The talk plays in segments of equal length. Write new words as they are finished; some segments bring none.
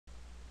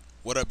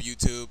What up,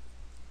 YouTube?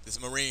 This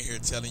Marine here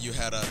telling you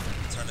how to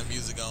turn the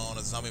music on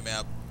a Zombie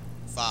Map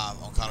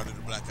 5 on Call of Duty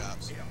Black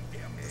Ops.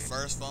 The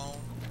first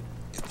phone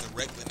is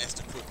directly next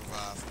to Quick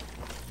Revive.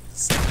 The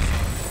second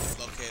phone is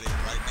located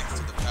right next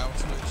to the power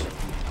switch.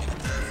 And the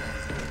third phone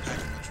is in the pack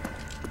control.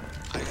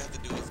 All you have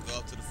to do is go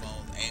up to the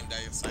phone, aim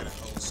down your sight and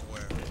hold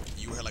square.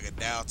 You will hear like a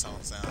dial tone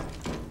sound,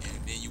 and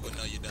then you will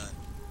know you're done.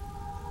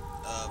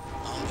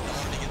 Only in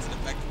order to get to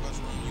the pack control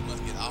room, you must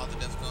get all the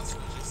DEFCON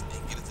switches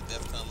and get it to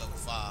DEFCON level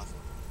 5.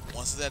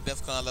 Once it's at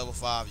DEFCON level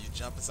 5, you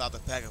jump inside the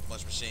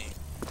Pack-a-Punch machine.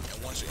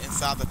 And once you're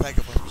inside the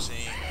Pack-a-Punch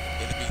machine,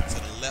 it'll be to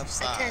the left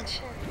side.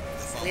 Attention.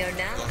 The phone We are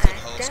now goes to the at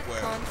whole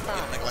square. DEFCON 5.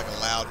 It'll make like a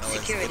loud noise.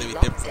 Security It'll be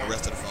different from the lockdown.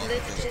 rest of the phone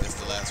because Lifted. this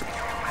is the last one.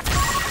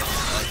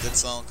 When a good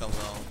song comes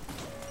on,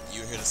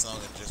 you'll hear the song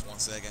in just 1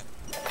 second.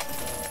 There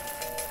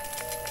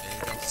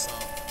comes the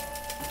song.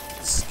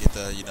 Just get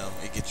the,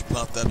 it gets you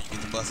pumped up, you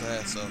get to bust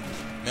ass. So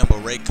remember,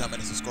 rate,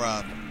 comment, and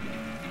subscribe.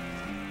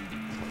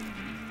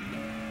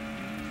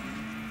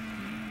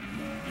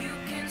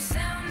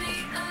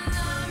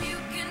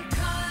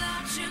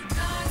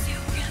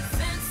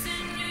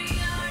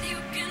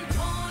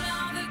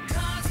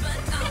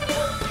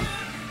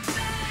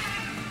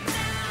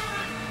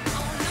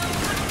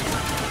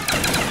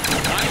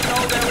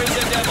 There is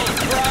a devil,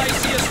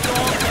 Christ, he is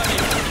strong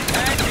coming,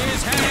 and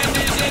his hand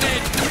is in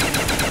it.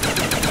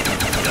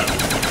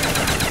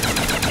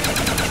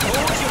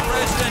 Who's your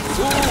president?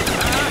 Who?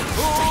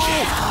 Who?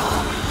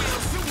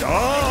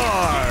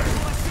 Die!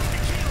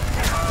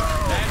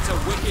 That's a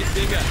wicked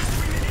digger.